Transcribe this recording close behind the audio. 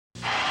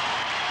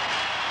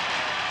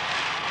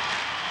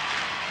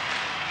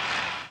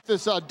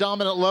This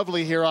dominant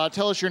lovely here,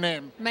 tell us your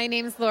name. My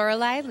name's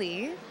Lorelei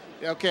Lee.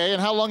 Okay,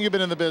 and how long you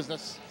been in the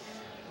business?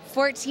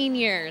 14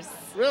 years.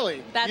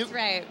 Really? That's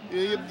right.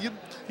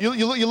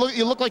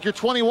 You look like you're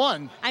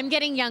 21. I'm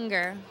getting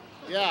younger.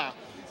 Yeah.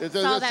 It's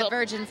all that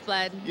virgin's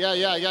blood. Yeah.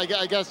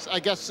 I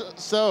guess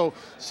so.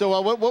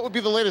 So what would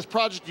be the latest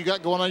project you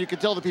got going on you could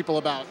tell the people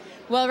about?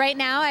 Well, right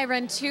now I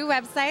run 2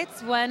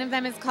 websites. One of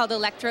them is called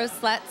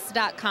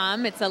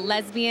electrosluts.com. It's a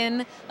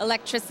lesbian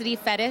electricity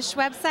fetish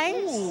website.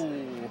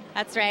 Ooh.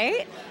 That's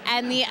right.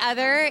 And the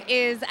other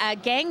is a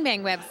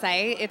gangbang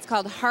website. It's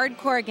called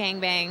Hardcore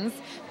Gangbangs.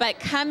 But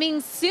coming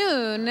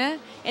soon,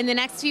 in the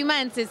next few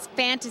months, is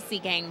Fantasy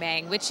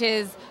Gangbang, which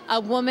is a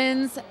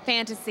woman's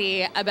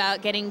fantasy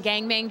about getting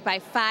gangbanged by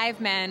 5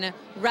 men,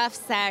 rough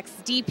sex,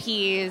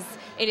 DPs.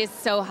 It is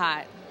so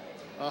hot.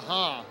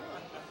 Uh-huh.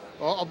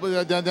 Well,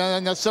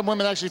 some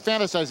women actually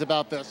fantasize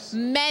about this.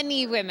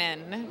 Many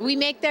women. We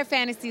make their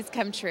fantasies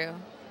come true.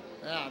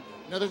 Yeah.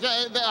 Now,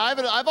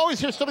 I've always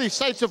heard some of these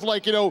sites of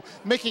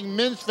making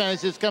men's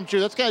fantasies come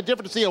true. That's kind of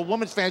different to see a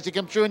woman's fantasy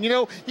come true. And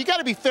you got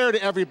to be fair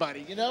to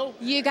everybody.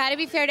 You got to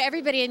be fair to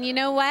everybody. And you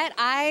know what?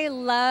 I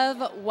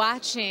love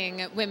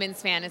watching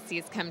women's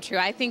fantasies come true.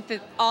 I think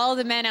that all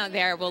the men out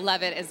there will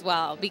love it as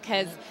well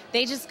because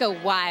they just go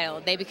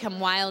wild. They become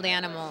wild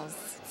animals.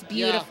 It's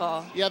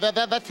beautiful. Yeah,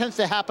 that tends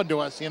to happen to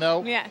us,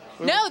 Yeah.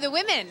 No, the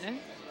women.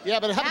 Yeah,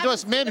 but it happens to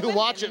us men who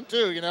watch it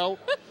too, Sure.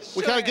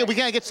 We kind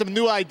of get some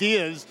new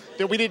ideas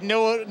that we didn't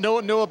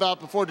know about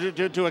before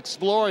to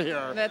explore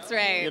here. That's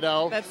right.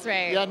 That's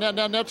right. Yeah.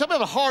 Now, tell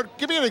me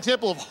give me an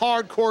example of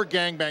hardcore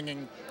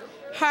gangbanging.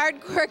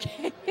 Hardcore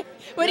gangbanging.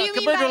 What do you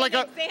mean by an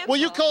example? Well,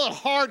 you call it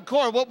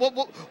hardcore.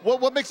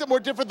 What makes it more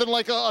different than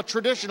a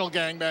traditional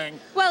gangbang?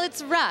 Well,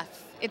 it's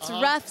rough. It's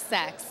rough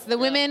sex. The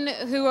women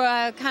who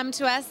come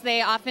to us,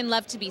 they often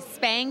love to be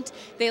spanked.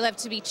 They love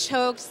to be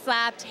choked,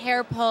 slapped,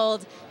 hair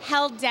pulled,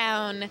 held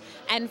down,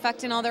 and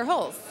fucked in all their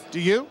holes.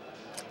 Do you?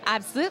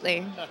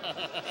 Absolutely.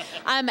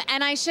 And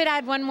I should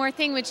add one more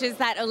thing, which is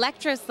that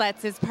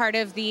Electrosluts is part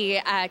of the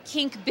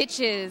Kink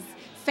Bitches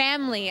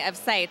family of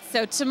sites.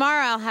 So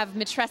tomorrow I'll have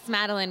Mistress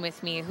Madeline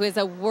with me, who is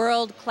a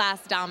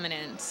world-class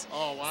dominant.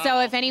 Oh, wow.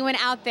 So if anyone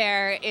out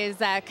there is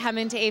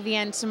coming to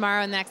AVN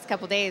tomorrow in the next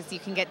couple days, you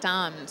can get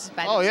dommed.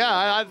 Oh,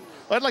 yeah.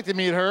 I'd like to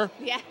meet her.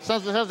 Yeah.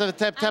 Sounds like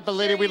the type of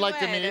lady we'd like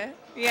to meet.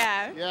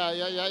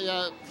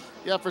 Yeah.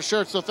 Yeah, for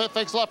sure. So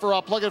thanks a lot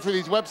for plugging for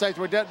these websites.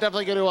 We're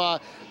definitely going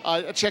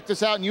to check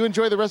this out, and you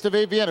enjoy the rest of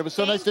AVN. It was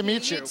so nice to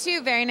meet you. You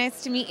too. Very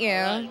nice to meet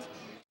you.